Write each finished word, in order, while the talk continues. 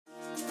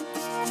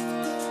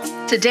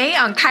Today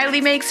on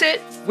Kylee Makes It,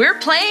 we're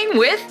playing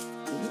with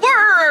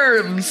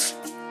worms.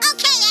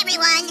 Okay,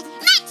 everyone,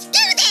 let's do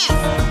this!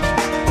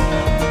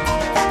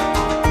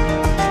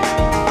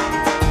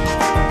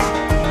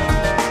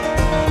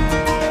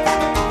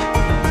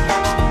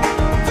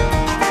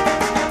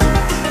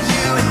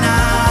 You and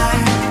I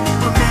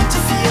were meant to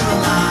feel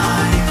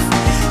alive.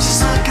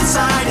 Just look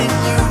inside and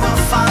you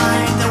will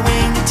find that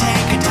when you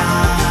take a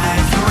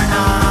dive, you are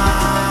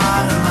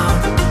not alone.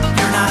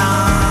 You're not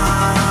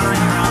on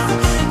your own.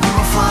 You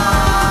will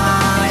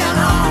fly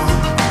alone.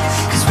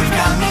 'Cause we've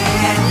got me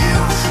and you.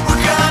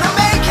 We're gonna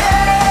make it.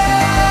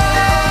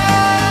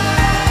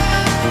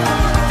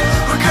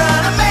 We're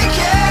gonna make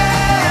it.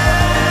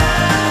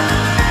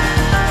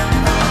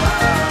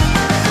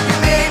 You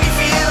may be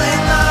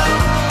feeling low,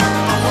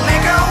 but we'll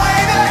make our way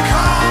back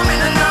home,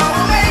 and I know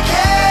we'll make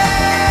it.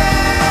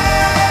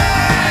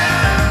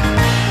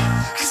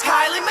 'Cause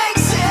Kylee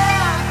makes it.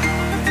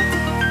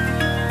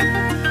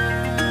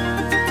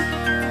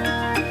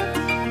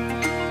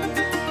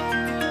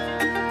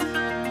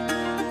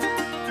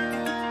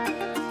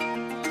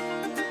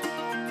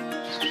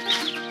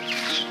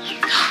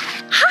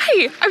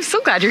 Hi, I'm so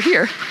glad you're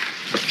here.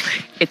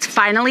 It's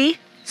finally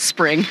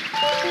spring.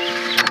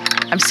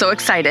 I'm so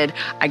excited.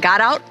 I got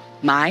out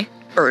my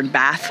bird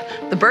bath.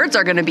 The birds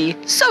are gonna be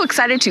so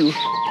excited to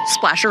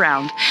splash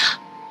around.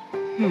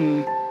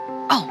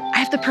 Oh, I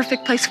have the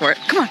perfect place for it.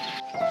 Come on.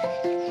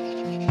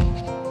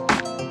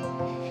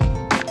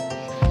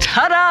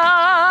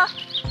 Ta-da!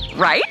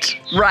 Right?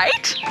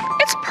 Right?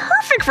 It's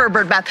perfect for a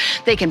bird bath.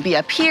 They can be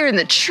up here in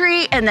the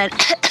tree and then,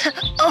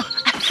 oh,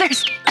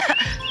 there's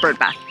bird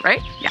bath,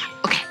 right? Yeah,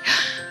 okay.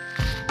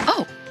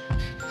 Oh.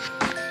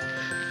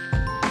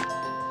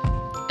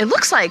 It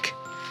looks like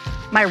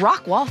my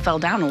rock wall fell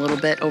down a little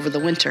bit over the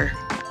winter.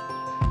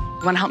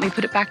 You wanna help me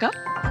put it back up?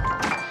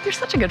 You're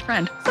such a good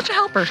friend, such a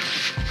helper.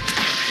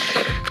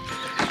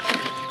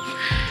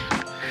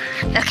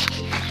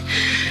 Okay.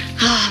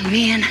 Oh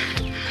man,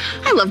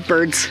 I love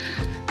birds.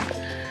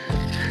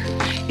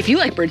 If you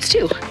like birds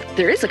too,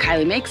 there is a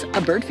Kylee Makes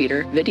a Bird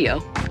Feeder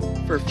video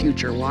for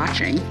future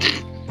watching.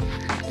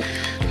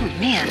 Oh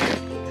man,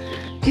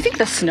 do you think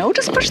the snow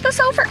just pushed this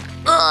over?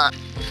 Ugh.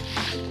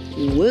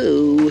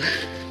 Whoa.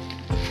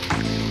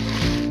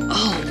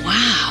 Oh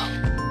wow.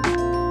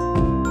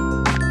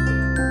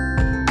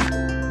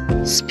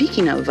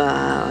 Speaking of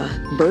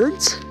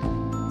birds,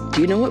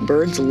 do you know what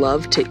birds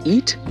love to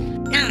eat?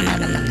 Yummy.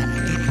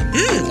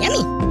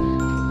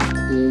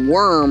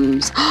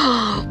 Worms.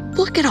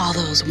 Look at all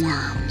those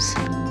worms.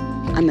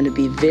 I'm gonna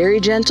be very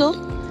gentle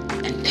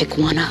and pick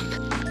one up.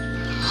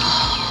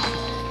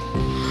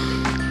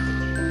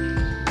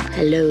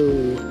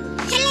 Hello.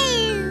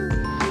 Hello.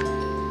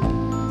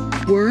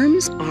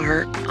 Worms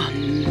are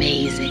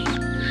amazing.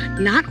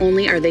 Not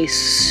only are they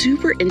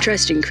super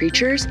interesting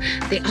creatures,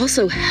 they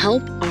also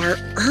help our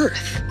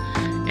earth.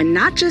 And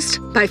not just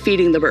by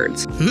feeding the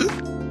birds.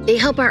 They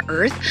help our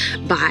earth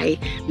by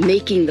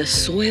making the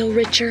soil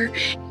richer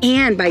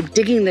and by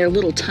digging their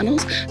little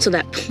tunnels so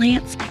that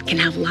plants can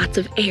have lots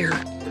of air.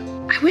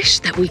 I wish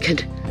that we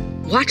could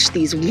watch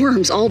these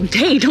worms all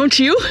day, don't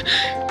you?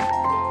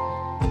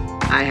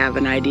 I have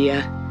an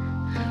idea.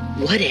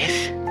 What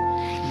if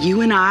you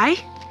and I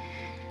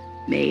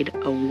made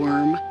a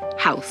worm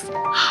house?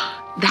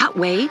 That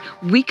way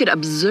we could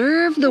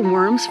observe the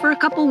worms for a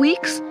couple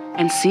weeks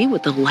and see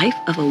what the life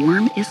of a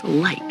worm is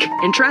like.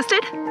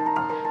 Interested?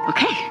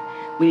 Okay,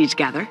 we need to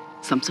gather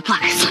some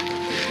supplies.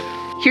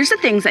 Here's the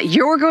things that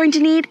you're going to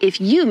need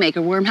if you make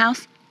a worm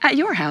house at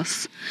your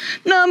house.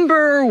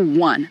 Number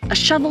 1, a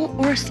shovel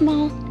or a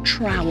small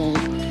trowel.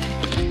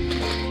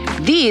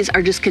 These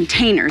are just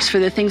containers for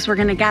the things we're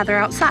gonna gather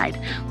outside.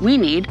 We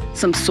need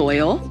some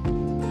soil,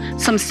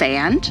 some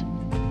sand,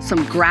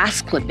 some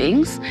grass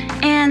clippings,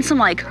 and some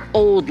like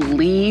old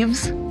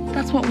leaves.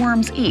 That's what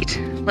worms eat.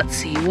 Let's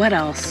see, what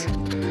else?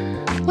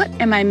 What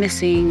am I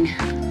missing?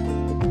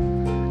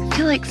 I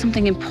feel like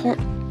something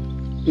important.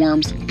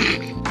 Worms.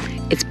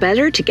 It's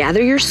better to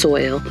gather your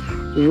soil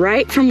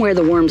right from where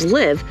the worms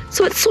live,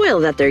 so it's soil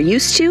that they're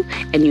used to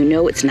and you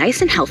know it's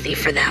nice and healthy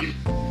for them.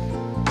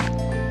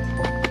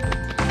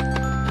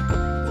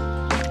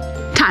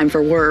 Time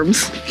for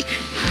worms.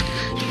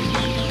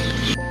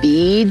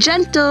 Be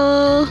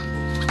gentle.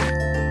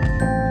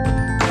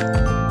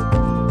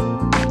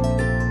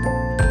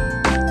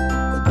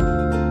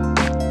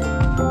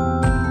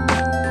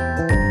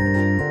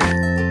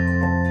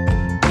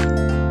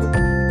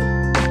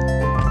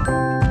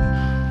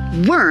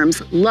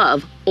 Worms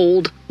love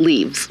old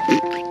leaves.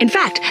 In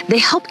fact, they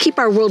help keep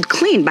our world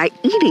clean by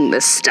eating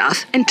this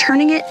stuff and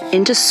turning it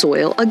into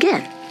soil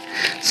again.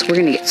 So we're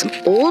gonna get some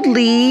old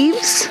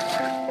leaves.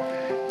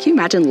 Can you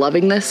imagine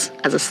loving this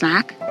as a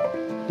snack?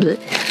 Blech.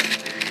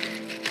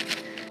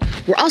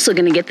 We're also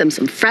gonna get them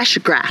some fresh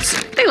grass.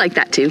 They like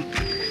that too.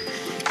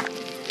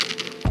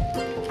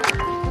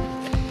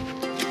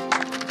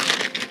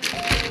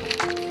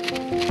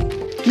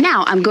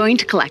 Now I'm going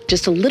to collect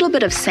just a little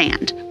bit of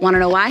sand. Wanna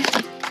know why?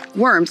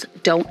 Worms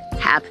don't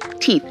have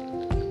teeth.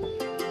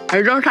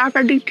 They don't have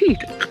any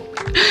teeth.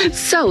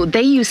 So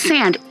they use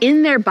sand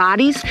in their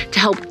bodies to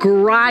help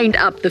grind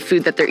up the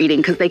food that they're eating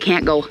because they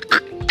can't go,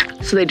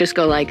 so they just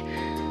go like,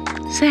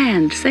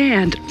 sand,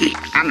 sand.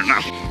 I don't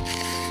know.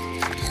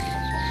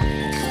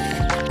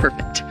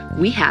 Perfect.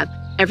 We have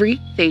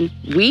everything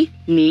we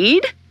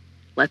need.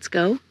 Let's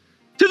go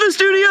to the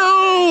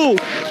studio.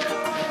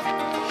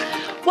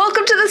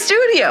 Welcome to the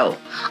studio.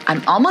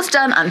 I'm almost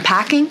done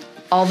unpacking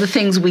all the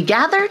things we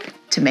gathered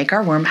to make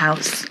our worm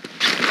house.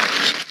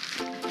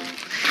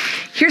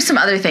 Here's some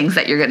other things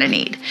that you're gonna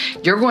need.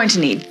 You're going to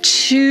need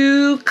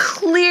 2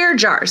 clear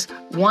jars,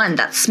 one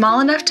that's small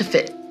enough to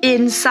fit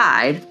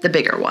inside the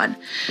bigger one.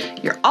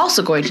 You're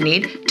also going to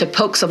need to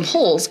poke some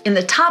holes in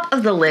the top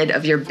of the lid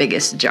of your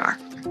biggest jar.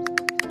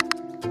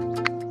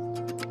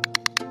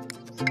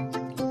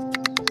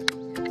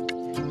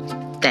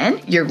 Then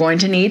you're going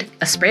to need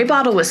a spray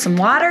bottle with some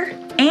water,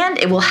 and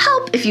it will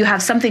help if you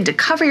have something to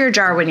cover your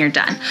jar when you're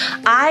done.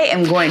 I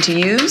am going to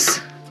use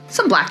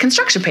some black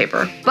construction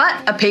paper, but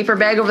a paper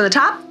bag over the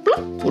top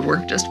would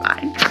work just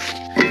fine.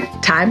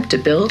 Time to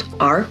build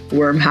our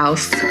worm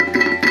house.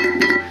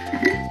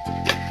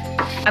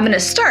 I'm gonna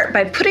start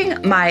by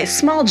putting my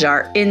small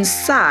jar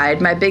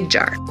inside my big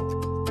jar.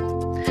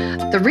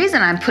 The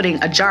reason I'm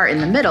putting a jar in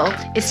the middle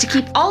is to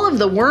keep all of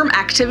the worm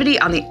activity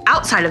on the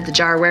outside of the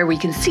jar where we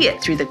can see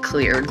it through the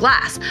clear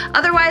glass.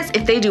 Otherwise,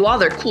 if they do all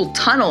their cool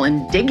tunnel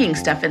and digging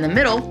stuff in the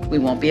middle, we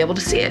won't be able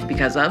to see it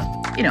because of,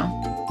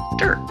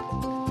 dirt.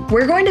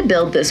 We're going to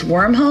build this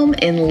worm home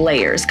in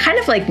layers, kind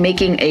of like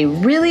making a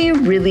really,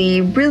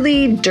 really,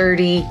 really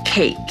dirty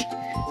cake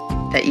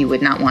that you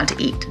would not want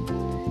to eat,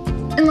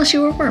 unless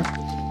you were a worm.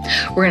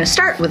 We're gonna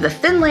start with a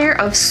thin layer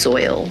of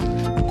soil.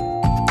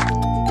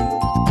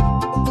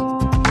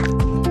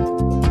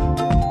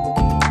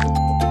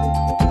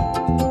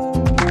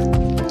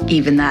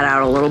 Even that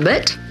out a little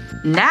bit.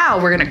 Now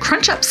we're gonna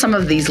crunch up some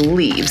of these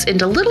leaves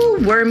into little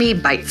wormy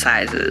bite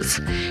sizes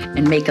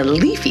and make a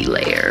leafy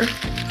layer.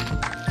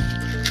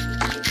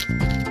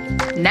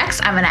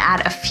 Next, I'm gonna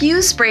add a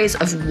few sprays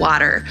of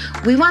water.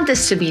 We want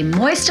this to be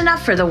moist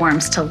enough for the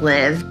worms to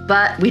live,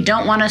 but we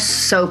don't wanna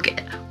soak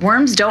it.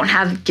 Worms don't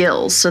have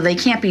gills, so they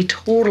can't be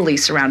totally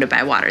surrounded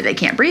by water. They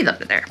can't breathe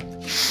under there.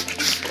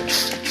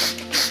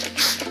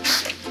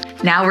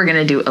 Now we're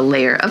gonna do a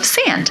layer of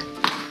sand.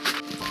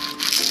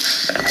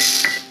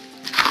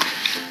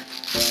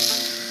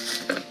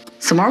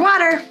 Some more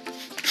water.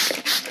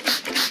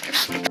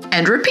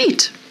 And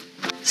repeat.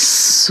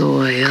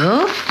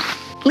 Soil,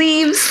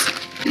 leaves.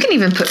 You can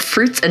even put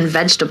fruits and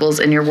vegetables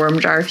in your worm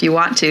jar if you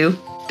want to.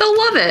 They'll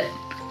love it.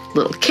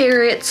 Little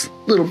carrots,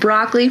 little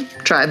broccoli,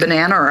 try a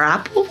banana or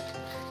apple.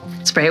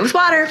 Spray it with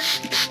water.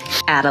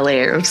 Add a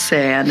layer of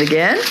sand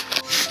again.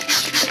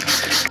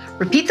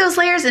 Repeat those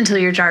layers until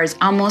your jar is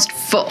almost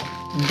full.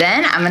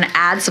 Then I'm gonna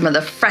add some of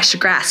the fresh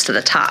grass to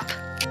the top.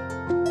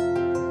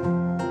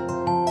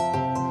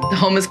 The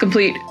home is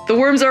complete. The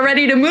worms are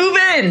ready to move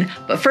in.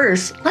 But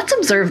first, let's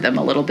observe them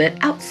a little bit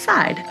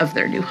outside of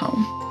their new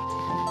home.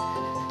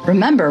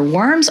 Remember,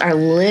 worms are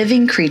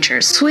living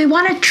creatures, so we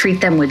want to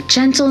treat them with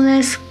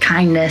gentleness,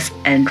 kindness,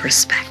 and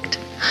respect.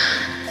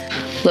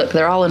 Look,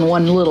 they're all in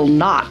one little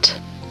knot.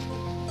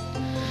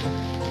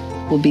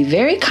 We'll be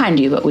very kind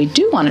to you, but we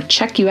do want to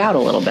check you out a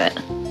little bit.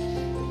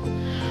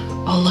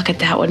 Oh, look at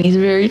that one. He's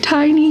very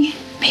tiny.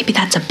 Maybe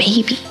that's a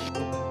baby.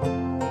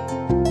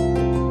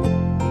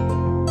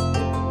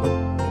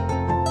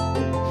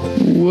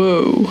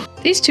 Whoa.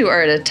 These two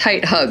are at a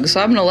tight hug,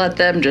 so I'm gonna let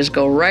them just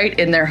go right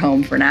in their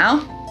home for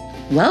now.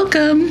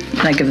 Welcome.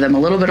 And I give them a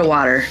little bit of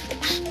water.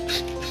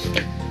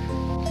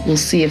 We'll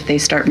see if they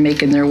start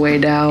making their way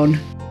down.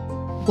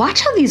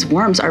 Watch how these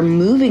worms are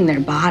moving their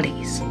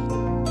bodies.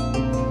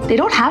 They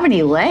don't have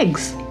any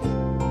legs.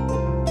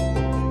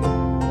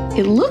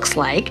 It looks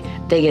like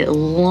they get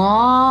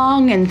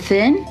long and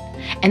thin,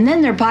 and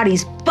then their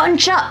bodies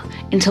bunch up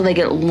until they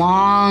get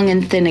long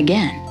and thin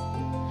again.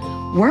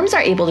 Worms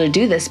are able to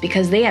do this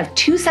because they have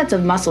 2 sets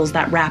of muscles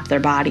that wrap their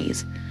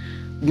bodies.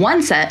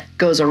 One set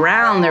goes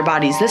around their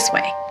bodies this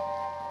way.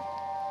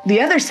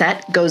 The other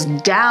set goes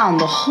down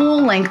the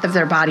whole length of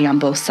their body on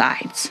both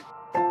sides.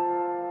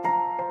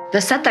 The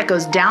set that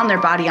goes down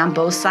their body on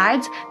both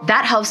sides,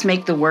 that helps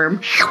make the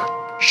worm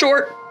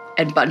short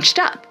and bunched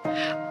up.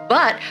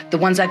 But the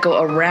ones that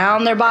go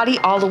around their body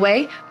all the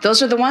way,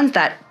 those are the ones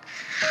that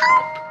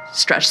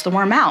stretch the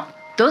worm out.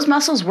 Those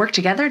muscles work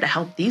together to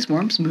help these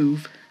worms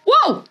move.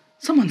 Whoa,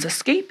 someone's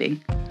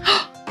escaping.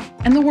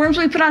 And the worms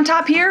we put on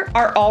top here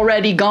are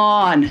already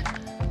gone.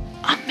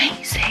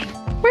 Amazing.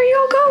 Where are you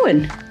all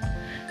going?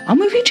 I'll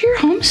move you to your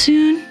home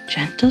soon.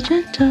 Gentle,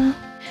 gentle.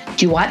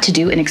 Do you want to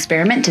do an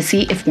experiment to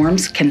see if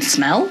worms can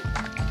smell?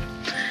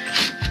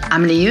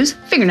 I'm gonna use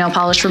fingernail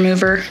polish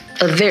remover,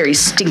 a very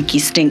stinky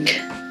stink.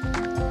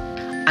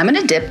 I'm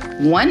gonna dip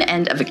one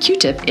end of a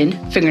Q-tip in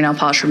fingernail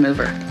polish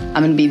remover.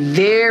 I'm gonna be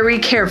very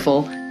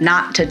careful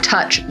not to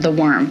touch the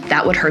worm.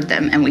 That would hurt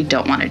them, and we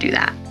don't wanna do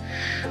that.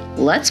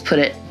 Let's put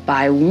it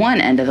by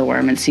one end of the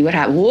worm and see what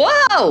happens.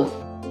 Whoa!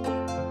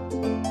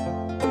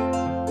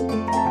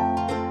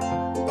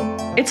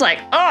 It's like,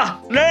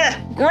 oh,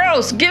 bleh,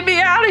 gross, get me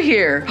out of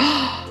here.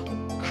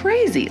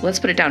 Crazy. Let's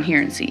put it down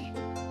here and see.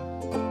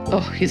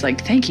 Oh, he's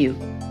like, thank you.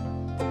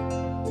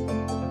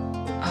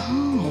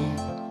 Oh.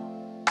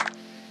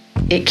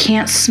 It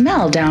can't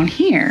smell down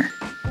here.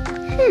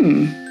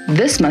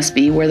 This must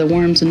be where the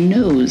worm's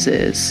nose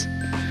is.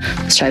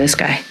 Let's try this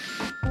guy.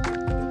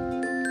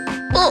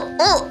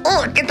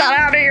 Oh, get that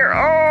out of here.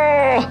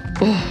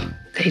 Oh,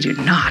 they do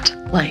not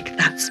like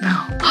that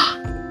smell.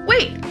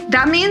 Wait,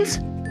 that means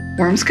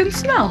worms can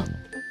smell.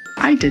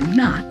 I did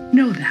not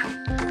know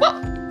that.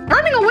 Well,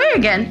 running away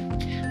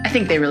again. I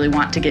think they really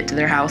want to get to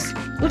their house.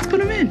 Let's put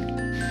them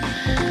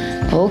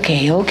in.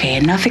 Okay,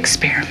 enough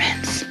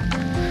experiments.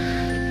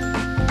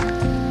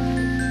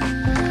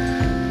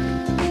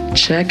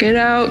 Check it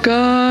out,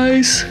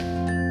 guys.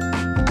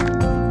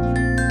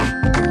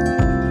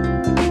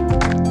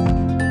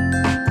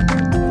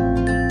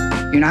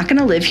 You're not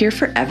gonna live here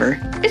forever.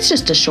 It's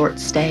just a short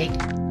stay.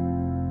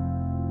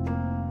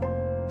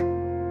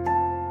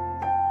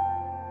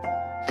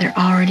 They're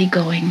already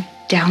going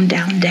down,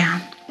 down,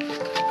 down.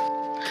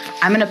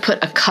 I'm gonna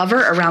put a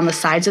cover around the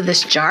sides of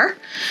this jar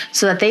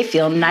so that they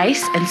feel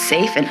nice and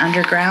safe and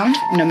underground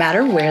no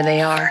matter where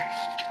they are.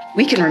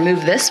 We can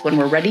remove this when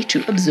we're ready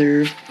to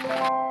observe.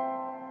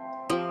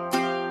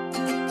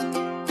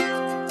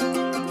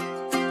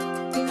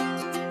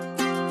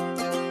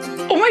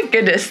 Oh my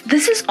goodness,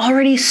 this is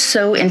already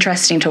so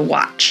interesting to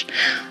watch.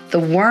 The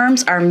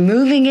worms are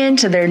moving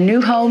into their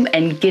new home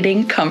and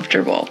getting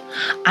comfortable.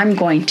 I'm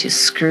going to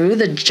screw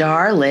the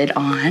jar lid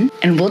on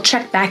and we'll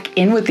check back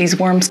in with these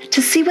worms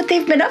to see what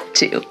they've been up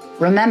to.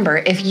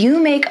 Remember, if you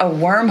make a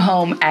worm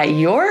home at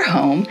your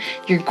home,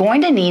 you're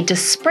going to need to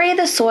spray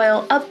the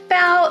soil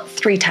about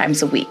 3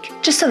 times a week,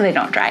 just so they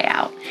don't dry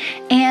out.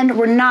 And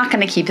we're not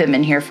going to keep them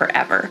in here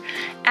forever.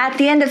 At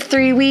the end of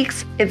 3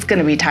 weeks, it's going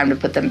to be time to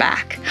put them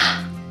back.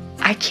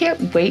 I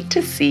can't wait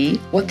to see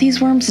what these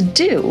worms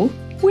do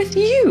with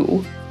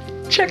you.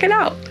 Check it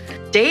out.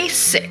 Day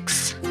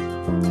 6.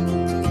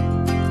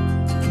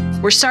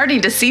 We're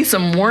starting to see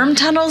some worm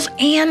tunnels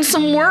and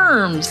some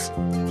worms.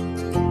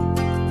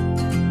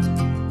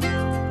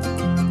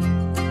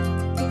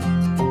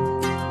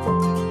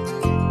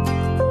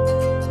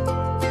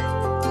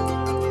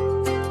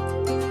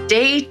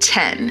 Day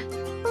 10.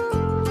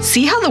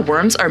 See how the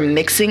worms are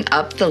mixing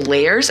up the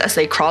layers as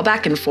they crawl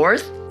back and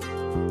forth?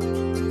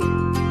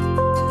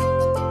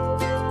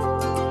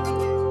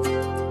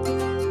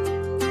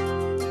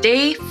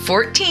 Day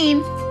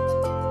 14.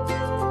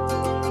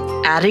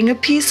 Adding a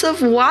piece of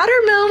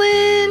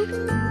watermelon.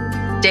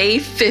 Day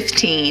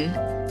 15.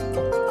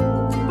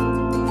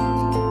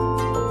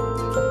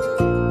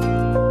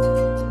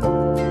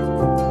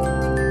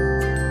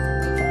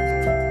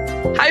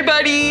 Hi,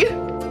 buddy.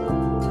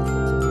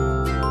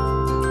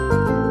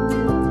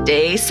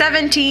 Day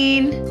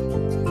 17.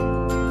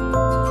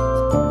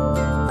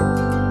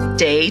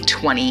 Day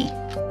 20.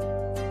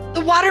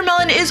 The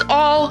watermelon is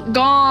all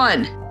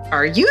gone.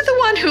 Are you the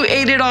one who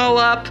ate it all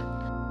up?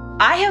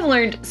 I have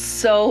learned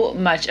so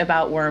much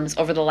about worms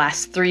over the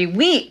last 3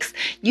 weeks.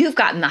 You've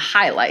gotten the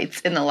highlights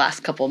in the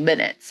last couple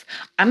minutes.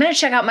 I'm gonna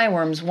check out my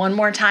worms one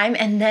more time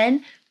and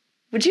then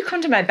would you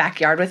come to my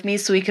backyard with me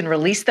so we can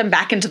release them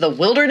back into the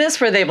wilderness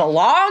where they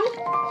belong?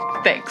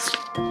 Thanks.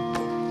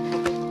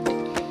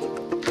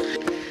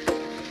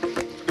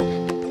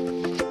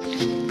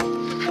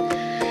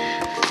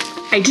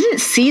 I didn't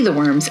see the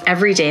worms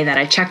every day that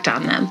I checked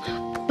on them,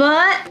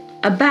 but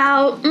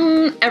about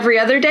every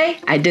other day,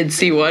 I did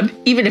see one,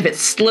 even if it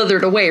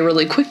slithered away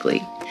really quickly.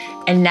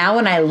 And now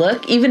when I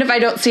look, even if I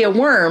don't see a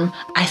worm,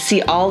 I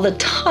see all the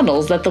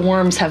tunnels that the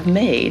worms have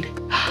made.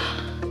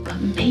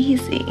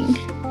 Amazing.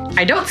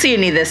 I don't see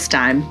any this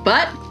time,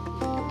 but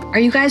are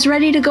you guys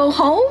ready to go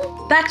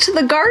home? Back to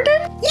the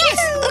garden? Yes,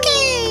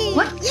 okay.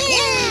 What?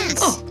 Yes.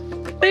 Oh,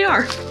 they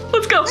are.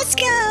 Let's go. Let's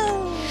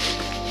go.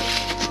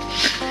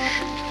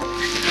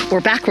 We're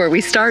back where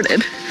we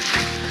started.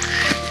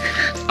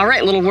 All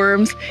right, little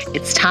worms,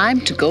 it's time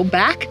to go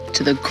back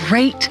to the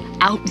great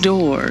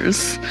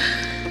outdoors.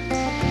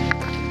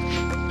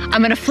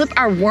 I'm gonna flip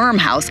our worm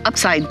house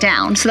upside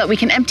down so that we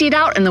can empty it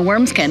out and the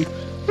worms can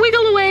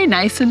wiggle away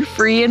nice and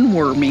free and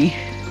wormy.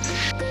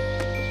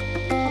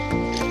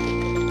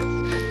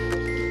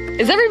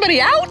 Is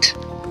everybody out?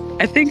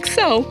 I think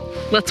so.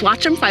 Let's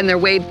watch them find their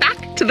way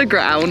back to the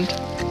ground.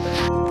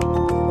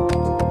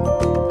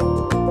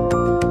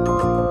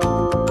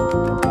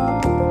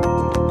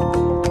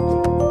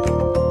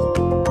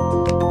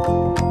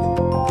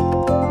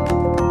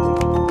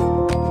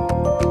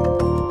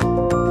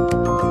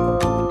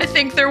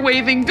 They're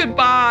waving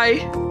goodbye.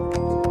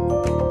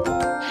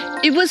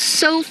 It was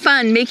so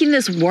fun making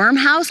this worm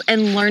house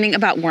and learning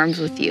about worms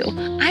with you.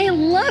 I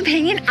love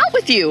hanging out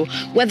with you.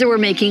 Whether we're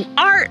making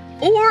art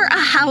or a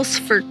house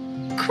for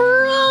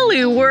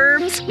crawly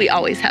worms, we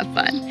always have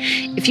fun.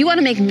 If you want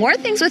to make more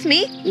things with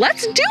me,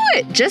 let's do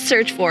it. Just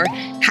search for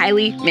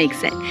Kylee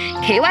Makes It.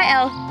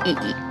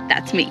 Kylee.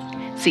 That's me.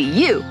 See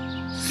you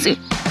soon.